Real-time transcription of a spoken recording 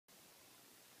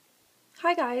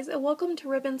Hi guys, and welcome to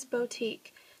Ribbons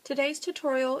Boutique. Today's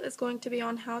tutorial is going to be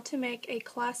on how to make a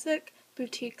classic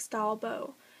boutique style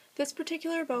bow. This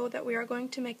particular bow that we are going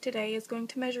to make today is going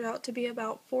to measure out to be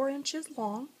about 4 inches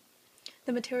long.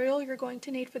 The material you're going to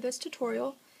need for this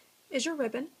tutorial is your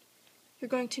ribbon. You're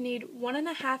going to need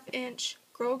 1.5 inch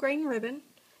girl grain ribbon.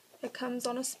 It comes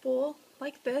on a spool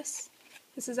like this.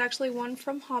 This is actually one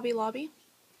from Hobby Lobby,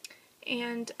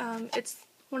 and it's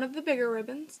one of the bigger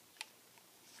ribbons.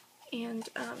 And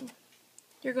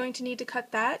you're going to need to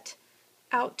cut that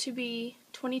out to be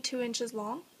 22 inches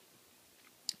long.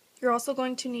 You're also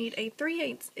going to need a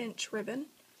 3/8 inch ribbon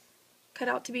cut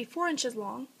out to be 4 inches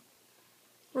long.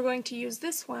 We're going to use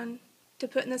this one to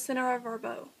put in the center of our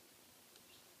bow.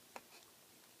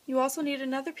 You also need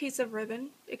another piece of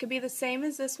ribbon. It could be the same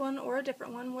as this one or a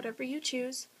different one, whatever you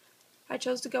choose. I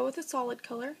chose to go with a solid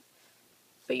color,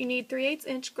 but you need 3/8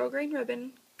 inch girl grain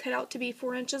ribbon cut out to be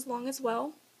 4 inches long as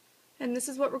well. And this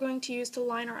is what we're going to use to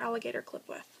line our alligator clip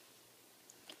with.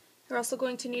 You're also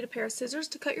going to need a pair of scissors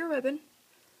to cut your ribbon,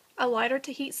 a lighter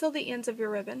to heat seal the ends of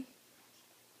your ribbon.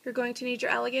 You're going to need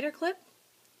your alligator clip,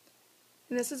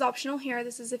 and this is optional here.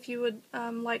 This is if you would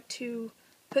like to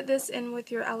put this in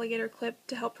with your alligator clip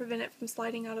to help prevent it from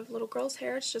sliding out of little girl's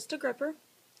hair. It's just a gripper.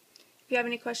 If you have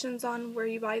any questions on where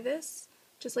you buy this,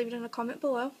 just leave it in a comment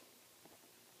below.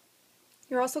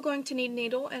 You're also going to need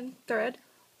needle and thread,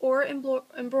 or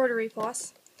embroidery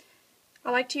floss.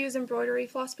 I like to use embroidery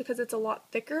floss because it's a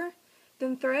lot thicker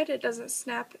than thread. It doesn't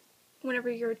snap whenever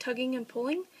you're tugging and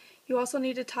pulling. You also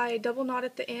need to tie a double knot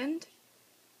at the end,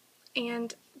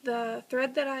 and the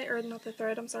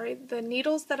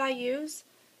needles that I use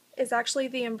is actually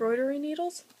the embroidery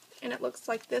needles, and it looks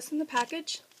like this in the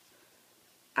package.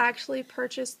 I actually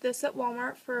purchased this at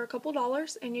Walmart for a couple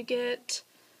dollars, and you get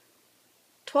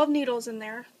 12 needles in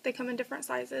there. They come in different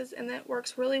sizes, and it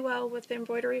works really well with the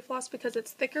embroidery floss because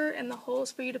it's thicker and the holes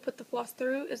for you to put the floss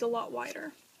through is a lot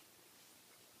wider.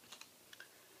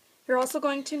 You're also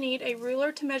going to need a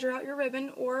ruler to measure out your ribbon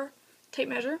or tape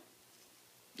measure,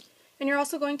 and you're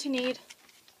also going to need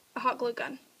a hot glue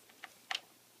gun.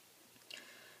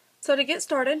 So to get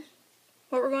started,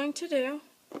 what we're going to do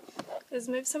is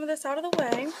move some of this out of the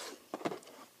way.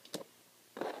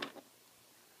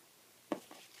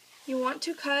 You want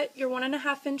to cut your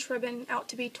 1.5 inch ribbon out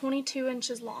to be 22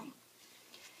 inches long.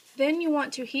 Then you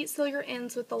want to heat seal your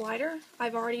ends with the lighter.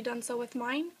 I've already done so with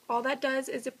mine. All that does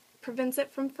is it prevents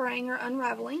it from fraying or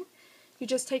unraveling. You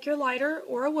just take your lighter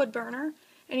or a wood burner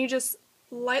and you just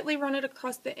lightly run it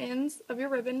across the ends of your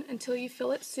ribbon until you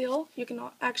feel it seal. You can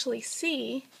actually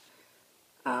see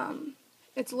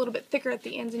it's a little bit thicker at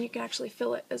the ends, and you can actually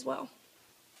feel it as well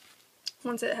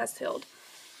once it has sealed.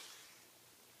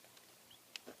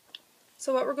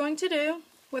 So what we're going to do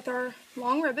with our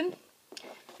long ribbon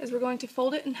is we're going to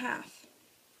fold it in half,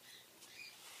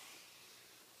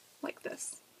 like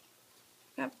this.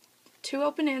 We have 2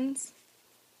 open ends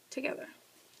together.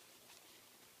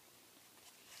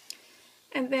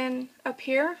 And then up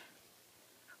here,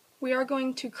 we are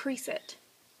going to crease it.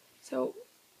 So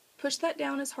push that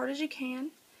down as hard as you can.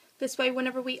 This way,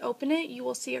 whenever we open it, you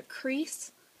will see a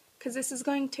crease, because this is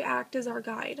going to act as our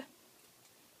guide.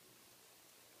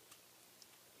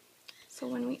 So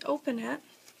when we open it,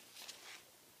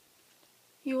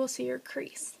 you will see your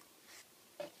crease.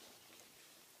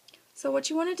 So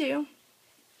what you want to do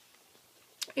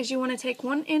is you want to take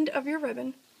one end of your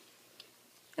ribbon,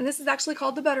 and this is actually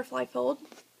called the butterfly fold.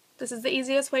 This is the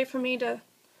easiest way for me to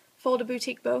fold a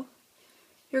boutique bow.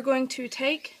 You're going to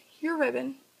take your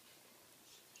ribbon,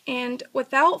 and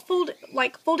without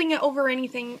folding it over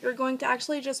anything, you're going to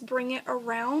actually just bring it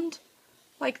around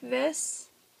like this.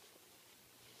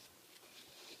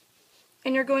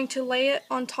 And you're going to lay it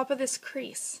on top of this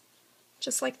crease,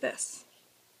 just like this.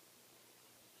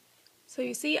 So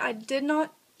you see, I did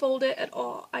not fold it at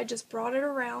all. I just brought it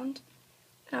around,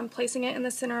 and I'm placing it in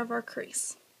the center of our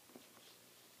crease.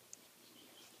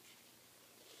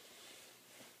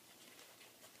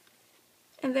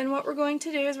 And then what we're going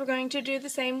to do is we're going to do the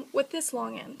same with this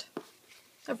long end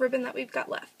of ribbon that we've got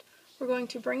left. We're going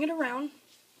to bring it around,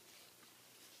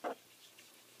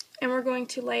 and we're going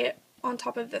to lay it on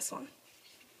top of this one.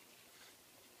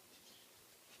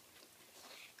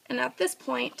 And at this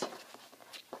point,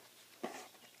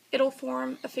 it'll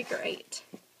form a figure 8.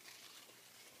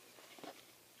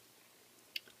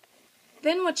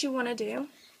 Then what you want to do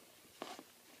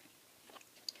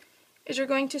is you're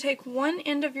going to take one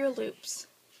end of your loops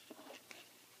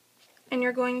and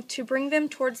you're going to bring them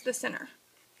towards the center,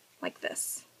 like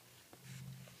this.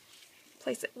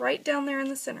 Place it right down there in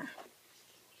the center.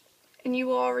 And you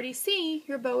will already see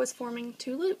your bow is forming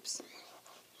 2 loops.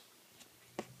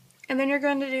 And then you're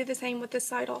going to do the same with this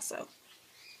side also.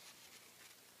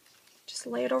 Just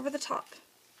lay it over the top.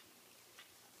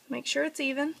 Make sure it's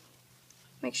even.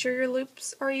 Make sure your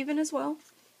loops are even as well.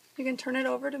 You can turn it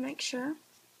over to make sure.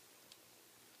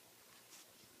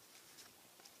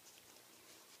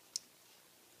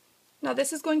 Now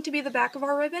this is going to be the back of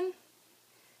our ribbon,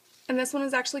 and this one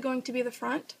is actually going to be the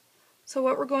front. So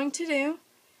what we're going to do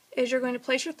is you're going to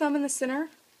place your thumb in the center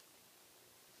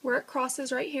where it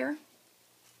crosses right here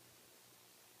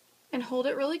and hold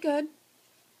it really good,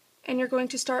 and you're going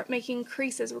to start making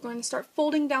creases. We're going to start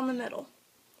folding down the middle.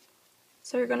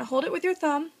 So you're going to hold it with your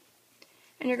thumb,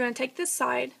 and you're going to take this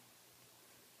side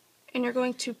and you're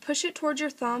going to push it towards your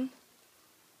thumb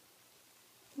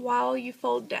while you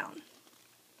fold down,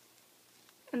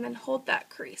 and then hold that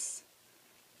crease.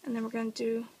 And then we're going to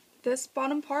do this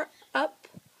bottom part up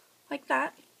like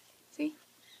that, see,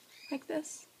 like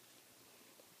this.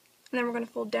 And then we're going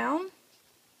to fold down,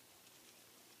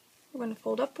 we're going to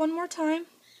fold up one more time,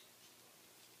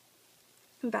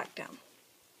 and back down.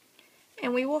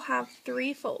 And we will have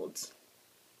 3 folds.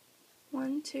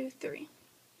 1, 2, 3.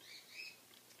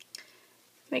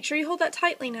 Make sure you hold that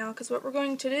tightly now, because what we're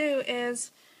going to do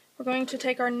is we're going to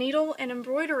take our needle and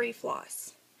embroidery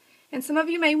floss. And some of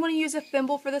you may want to use a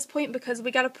thimble for this point because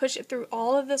we got to push it through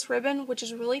all of this ribbon, which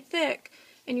is really thick,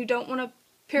 and you don't want to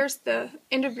pierce the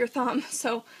end of your thumb.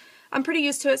 So I'm pretty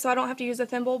used to it, so I don't have to use a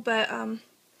thimble, but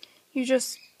you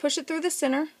just push it through the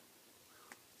center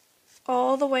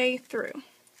all the way through.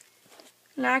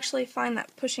 And I actually find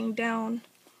that pushing down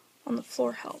on the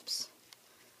floor helps.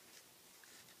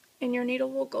 And your needle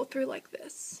will go through like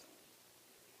this.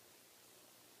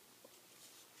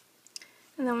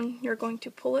 And then you're going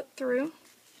to pull it through.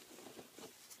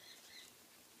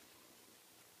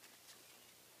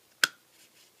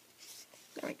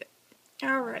 There we go.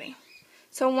 Alrighty.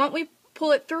 So once we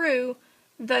pull it through,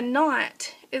 the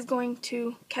knot is going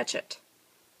to catch it.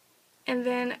 And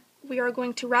then we are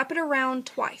going to wrap it around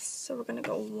twice. So we're going to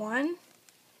go 1,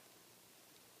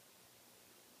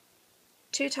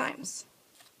 2 times.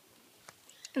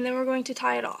 And then we're going to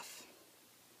tie it off.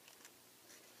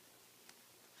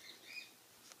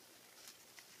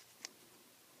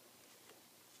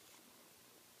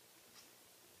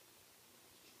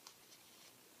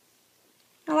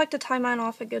 I like to tie mine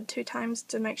off a good 2 times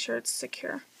to make sure it's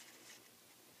secure.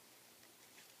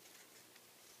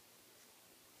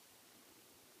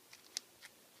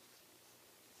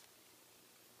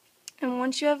 And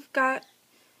once you have got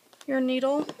your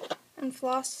needle and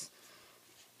floss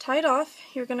tied off,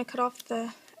 you're going to cut off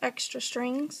the extra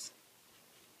strings.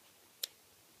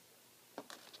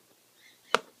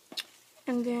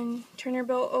 And then turn your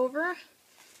bow over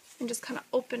and just kind of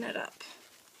open it up.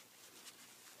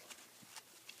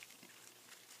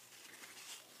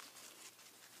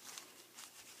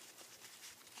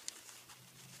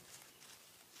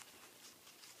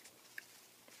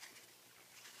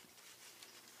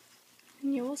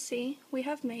 And you will see we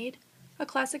have made a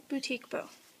classic boutique bow.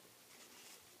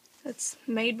 It's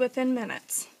made within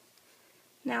minutes.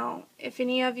 Now, if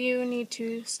any of you need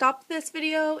to stop this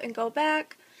video and go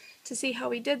back to see how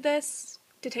we did this,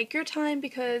 to take your time,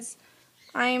 because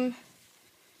I'm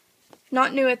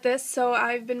not new at this, so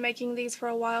I've been making these for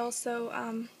a while, so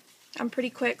I'm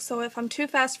pretty quick. So if I'm too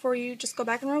fast for you, just go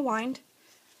back and rewind.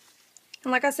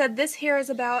 And like I said, this here is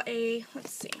about a,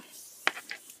 let's see,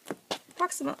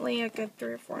 approximately a good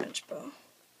 3 or 4 inch bow.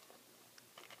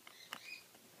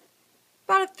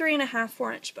 About a 3.5,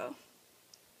 4 inch bow.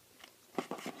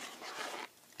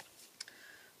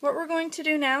 What we're going to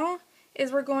do now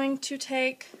is we're going to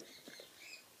take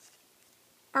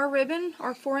our ribbon,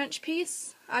 our 4-inch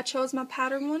piece. I chose my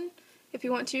pattern one. If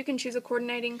you want to, you can choose a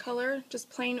coordinating color, just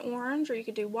plain orange, or you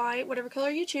could do white, whatever color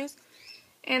you choose.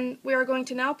 And we are going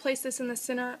to now place this in the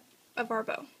center of our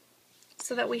bow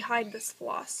so that we hide this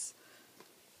floss.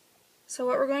 So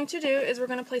what we're going to do is we're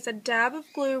going to place a dab of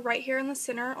glue right here in the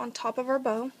center on top of our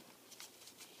bow.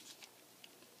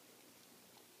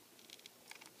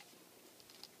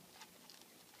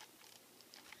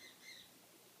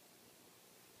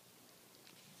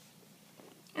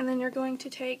 And then you're going to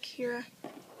take your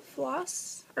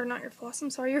floss, or not your floss, I'm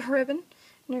sorry, your ribbon,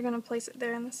 and you're going to place it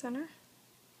there in the center.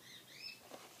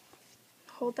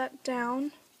 Hold that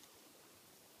down.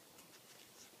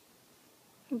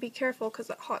 And be careful because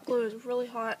that hot glue is really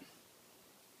hot.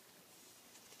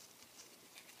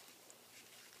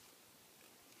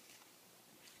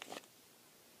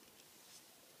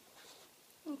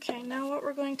 Okay, now what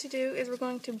we're going to do is we're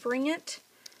going to bring it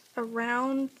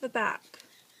around the back.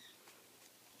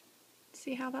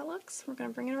 See how that looks? We're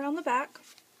going to bring it around the back.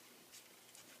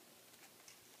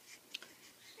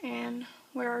 And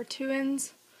where our two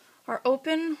ends are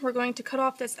open, we're going to cut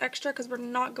off this extra because we're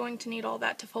not going to need all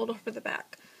that to fold over the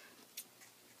back.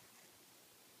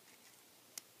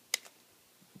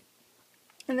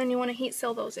 And then you want to heat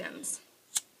seal those ends,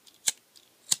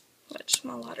 which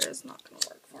my ladder is not going to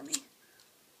work for me.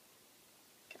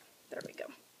 Okay, there we go.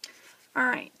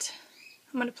 Alright,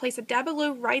 I'm going to place a dab of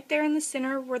glue right there in the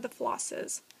center where the floss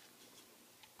is.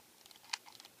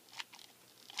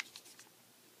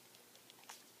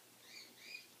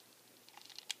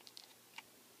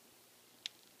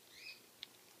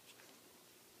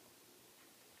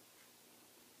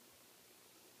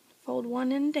 Fold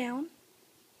one end down.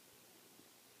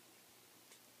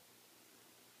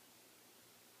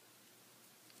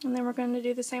 And then we're going to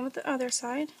do the same with the other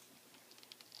side.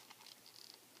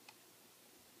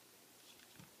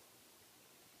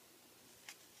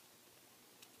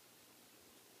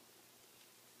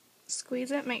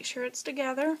 Squeeze it, make sure it's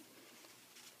together.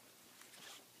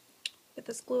 Get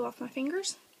this glue off my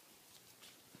fingers.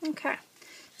 Okay,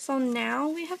 so now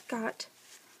we have got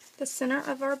the center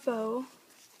of our bow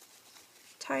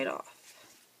tied off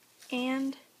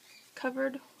and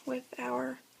covered with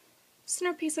our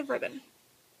centerpiece of ribbon.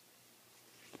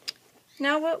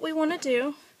 Now what we want to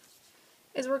do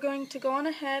is we're going to go on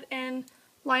ahead and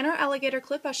line our alligator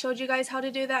clip. I showed you guys how to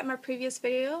do that in my previous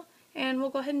video, and we'll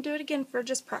go ahead and do it again for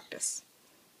just practice.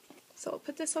 So we'll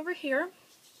put this over here,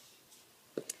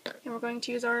 and we're going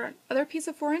to use our other piece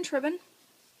of 4-inch ribbon,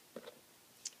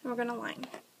 and we're going to line.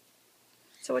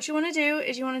 So what you want to do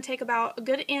is you want to take about a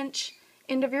good inch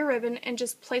end of your ribbon and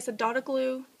just place a dot of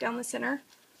glue down the center.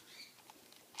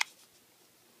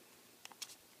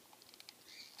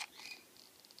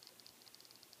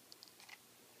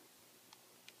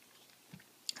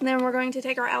 And then we're going to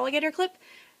take our alligator clip,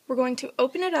 we're going to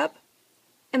open it up,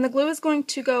 and the glue is going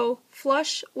to go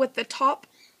flush with the top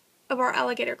of our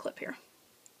alligator clip here.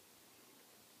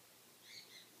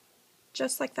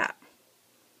 Just like that.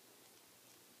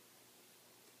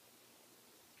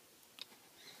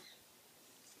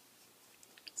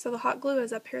 So the hot glue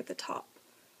is up here at the top.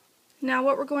 Now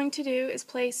what we're going to do is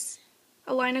place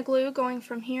a line of glue going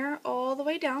from here all the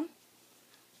way down.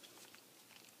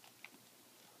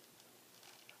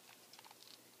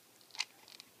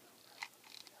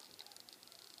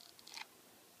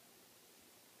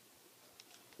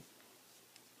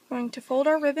 Going to fold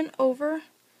our ribbon over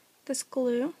this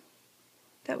glue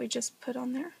that we just put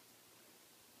on there.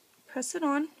 Press it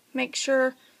on. Make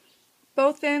sure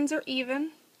both ends are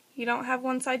even. You don't have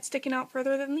one side sticking out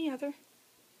further than the other.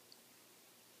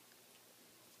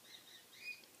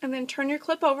 And then turn your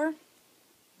clip over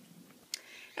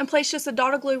and place just a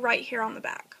dot of glue right here on the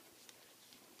back.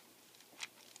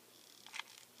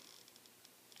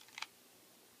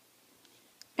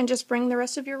 And just bring the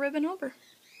rest of your ribbon over.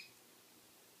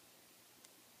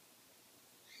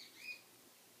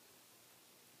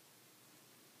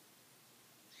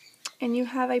 And you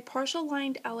have a partial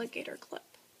lined alligator clip.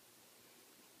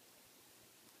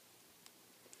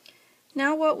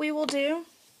 Now what we will do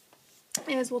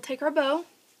is we'll take our bow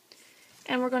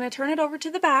and we're going to turn it over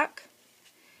to the back,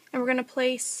 and we're going to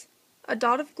place a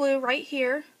dot of glue right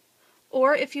here,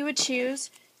 or if you would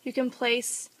choose, you can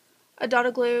place a dot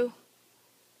of glue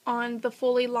on the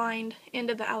fully lined end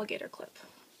of the alligator clip.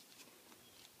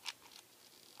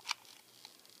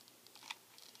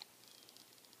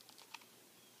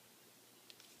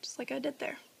 Just like I did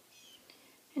there.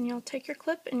 And you'll take your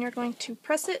clip and you're going to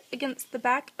press it against the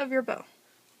back of your bow.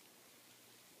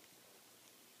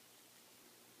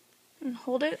 And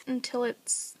hold it until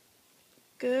it's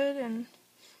good and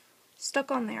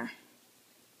stuck on there.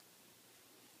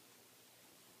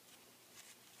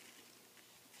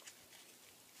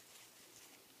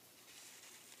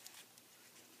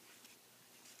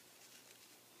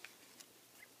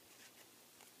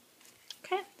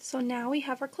 Okay, so now we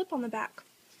have our clip on the back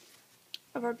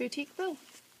of our boutique bow.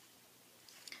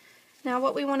 Now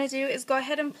what we want to do is go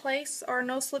ahead and place our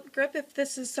no-slip grip if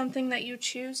this is something that you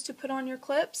choose to put on your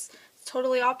clips. It's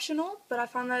totally optional, but I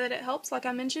found that it helps, like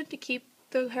I mentioned, to keep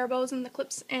the hair bows and the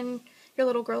clips in your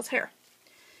little girl's hair.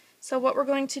 So what we're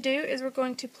going to do is we're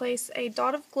going to place a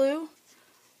dot of glue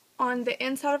on the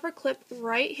inside of our clip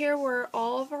right here where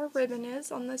all of our ribbon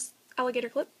is on this alligator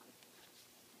clip.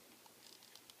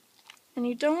 And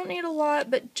you don't need a lot,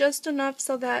 but just enough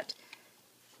so that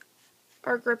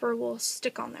our gripper will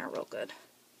stick on there real good.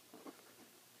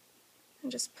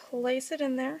 And just place it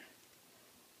in there.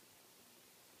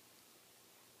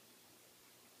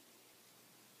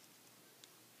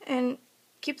 And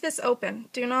keep this open.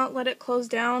 Do not let it close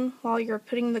down while you're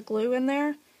putting the glue in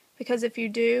there, because if you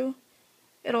do,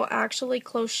 it'll actually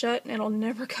close shut and it'll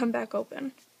never come back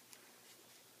open.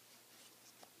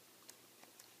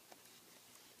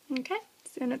 Okay,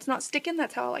 and it's not sticking.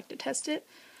 That's how I like to test it.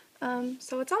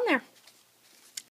 So it's on there.